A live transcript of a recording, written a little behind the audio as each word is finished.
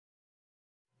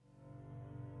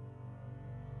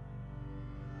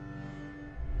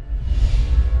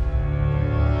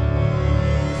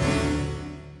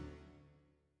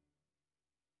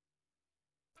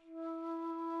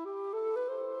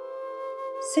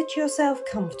Sit yourself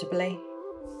comfortably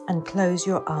and close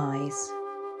your eyes.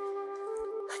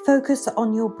 Focus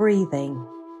on your breathing.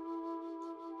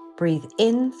 Breathe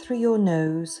in through your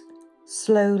nose,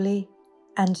 slowly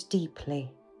and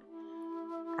deeply,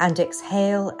 and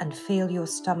exhale and feel your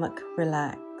stomach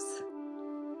relax.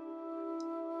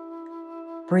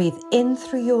 Breathe in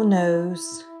through your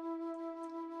nose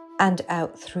and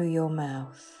out through your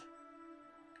mouth,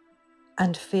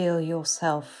 and feel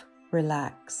yourself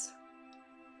relax.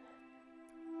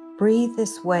 Breathe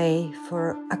this way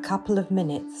for a couple of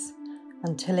minutes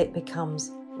until it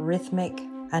becomes rhythmic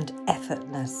and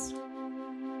effortless.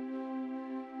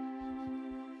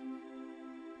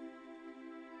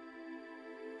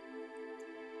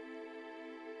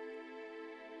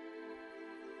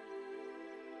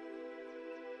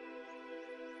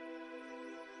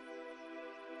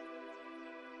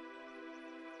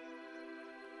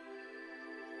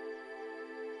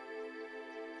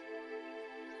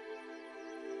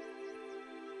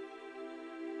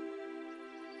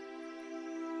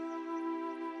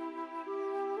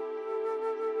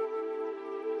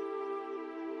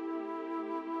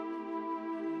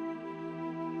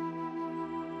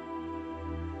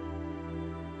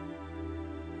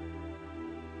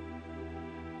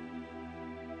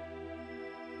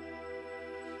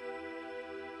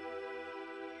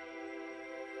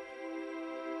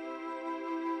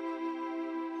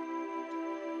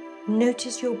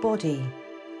 Notice your body,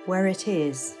 where it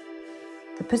is,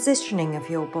 the positioning of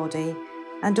your body,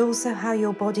 and also how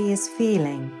your body is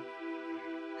feeling.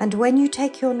 And when you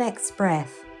take your next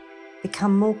breath,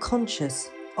 become more conscious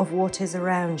of what is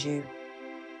around you.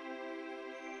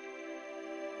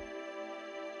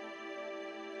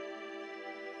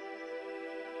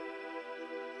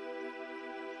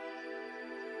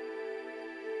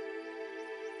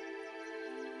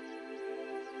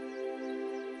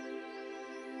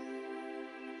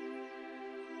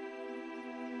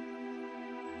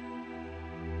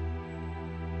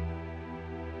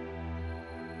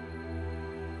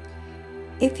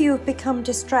 If you have become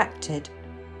distracted,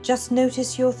 just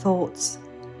notice your thoughts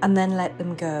and then let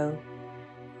them go,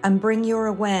 and bring your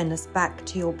awareness back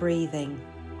to your breathing.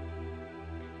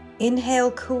 Inhale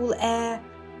cool air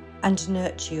and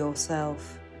nurture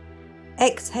yourself.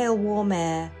 Exhale warm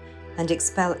air and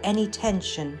expel any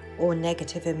tension or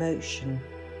negative emotion.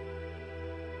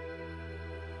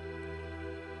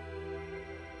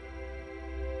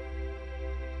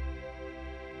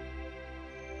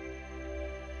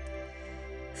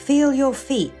 Feel your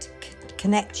feet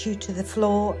connect you to the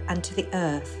floor and to the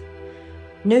earth.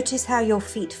 Notice how your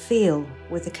feet feel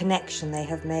with the connection they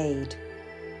have made.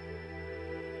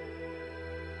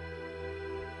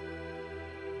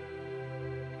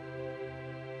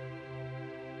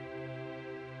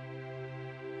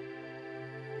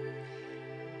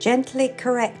 Gently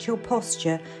correct your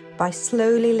posture by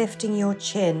slowly lifting your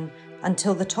chin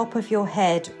until the top of your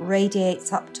head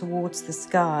radiates up towards the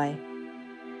sky.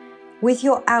 With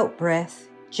your out-breath,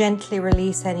 gently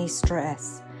release any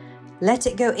stress. Let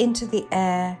it go into the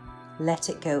air, let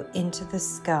it go into the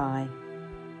sky.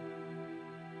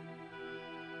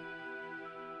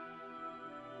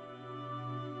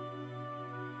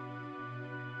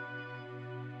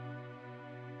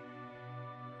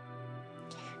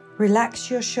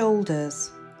 Relax your shoulders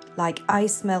like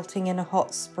ice melting in a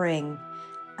hot spring,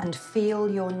 and feel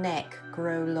your neck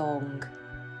grow long.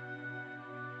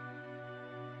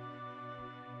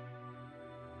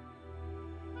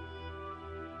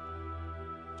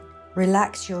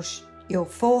 Relax your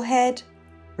forehead,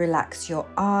 relax your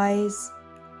eyes,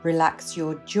 relax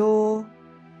your jaw,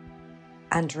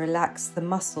 and relax the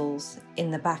muscles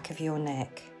in the back of your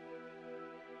neck.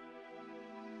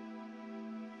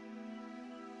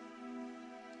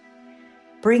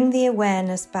 Bring the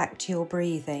awareness back to your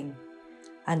breathing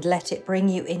and let it bring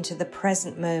you into the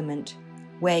present moment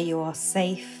where you are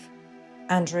safe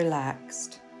and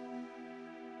relaxed.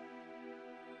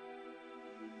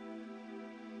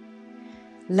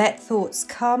 Let thoughts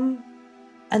come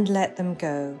and let them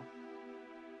go.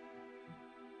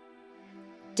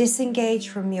 Disengage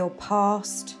from your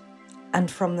past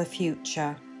and from the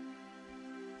future.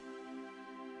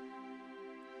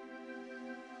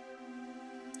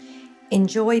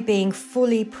 Enjoy being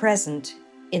fully present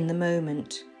in the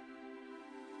moment.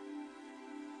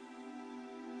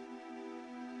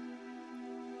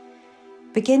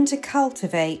 Begin to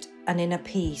cultivate an inner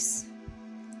peace,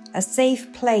 a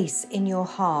safe place in your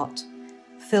heart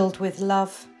filled with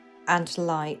love and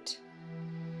light.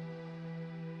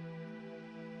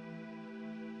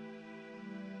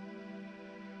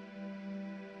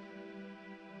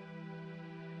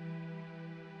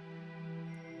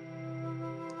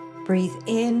 Breathe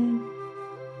in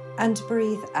and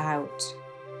breathe out,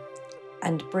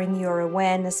 and bring your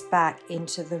awareness back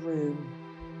into the room.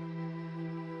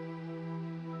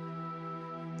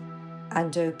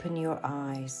 And open your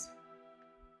eyes.